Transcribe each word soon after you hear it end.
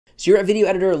So you're a video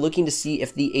editor looking to see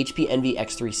if the HP Envy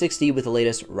X360 with the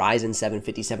latest Ryzen 7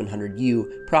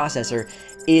 5700U processor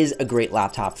is a great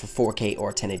laptop for 4K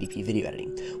or 1080p video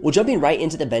editing. Well, jumping right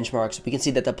into the benchmarks, we can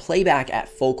see that the playback at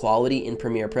full quality in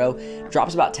Premiere Pro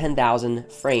drops about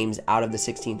 10,000 frames out of the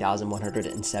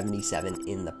 16,177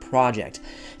 in the project.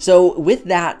 So with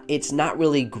that, it's not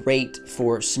really great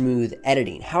for smooth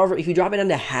editing. However, if you drop it down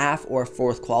to half or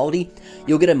fourth quality,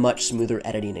 you'll get a much smoother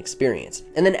editing experience.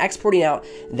 And then exporting out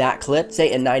that clip,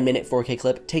 say a 9-minute 4K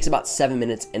clip, takes about 7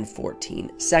 minutes and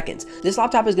 14 seconds. This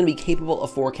laptop is going to be capable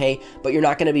of 4K, but you're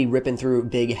not going to be ripping through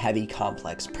big, heavy,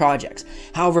 complex projects.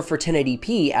 However, for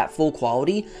 1080p at full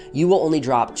quality, you will only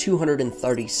drop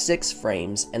 236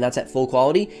 frames, and that's at full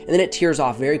quality, and then it tears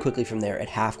off very quickly from there at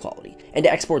half quality. And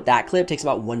to export that clip takes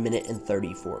about 1 minute and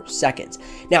 34 seconds.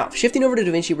 Now, shifting over to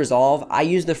DaVinci Resolve, I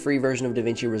use the free version of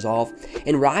DaVinci Resolve,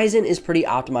 and Ryzen is pretty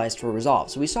optimized for Resolve.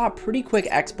 So we saw pretty quick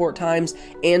export times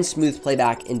and smooth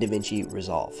playback in DaVinci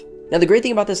Resolve. Now, the great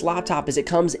thing about this laptop is it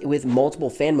comes with multiple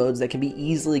fan modes that can be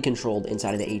easily controlled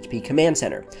inside of the HP Command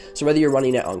Center. So whether you're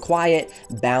running it on quiet,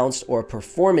 bounced, or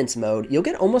performance mode, you'll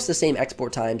get almost the same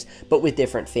export times, but with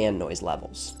different fan noise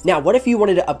levels. Now, what if you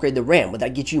wanted to upgrade the RAM? Would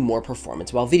that get you more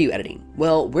performance while video editing?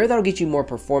 Well, where that'll get you more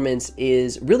performance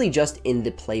is really just in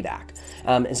the playback.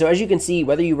 And so as you can see,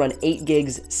 whether you run 8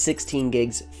 gigs, 16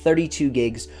 gigs, 32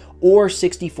 gigs, or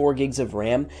 64 gigs of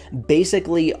RAM,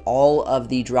 basically all of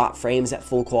the drop frames at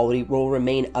full quality will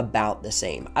remain about the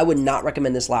same. I would not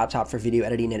recommend this laptop for video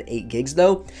editing at 8 gigs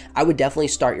though. I would definitely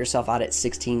start yourself out at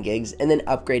 16 gigs and then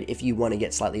upgrade if you want to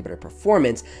get slightly better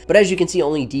performance. But as you can see,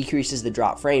 only decreases the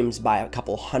drop frames by a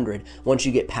couple hundred once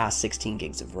you get past 16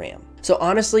 gigs of RAM. So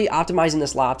honestly, optimizing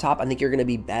this laptop, I think you're going to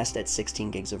be best at 16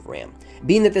 gigs of RAM.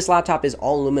 Being that this laptop is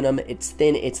all aluminum, it's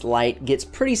thin, it's light, gets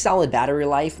pretty solid battery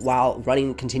life while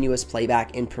running continuous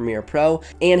playback in Premiere Pro,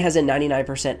 and has a 99%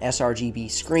 sRGB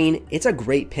screen, it's a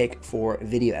great pick for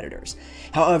video editors.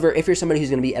 However, if you're somebody who's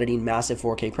going to be editing massive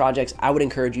 4K projects, I would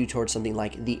encourage you towards something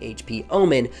like the HP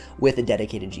Omen with a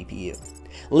dedicated GPU.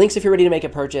 Links if you're ready to make a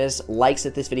purchase, likes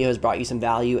if this video has brought you some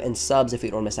value, and subs if you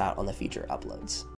don't miss out on the future uploads.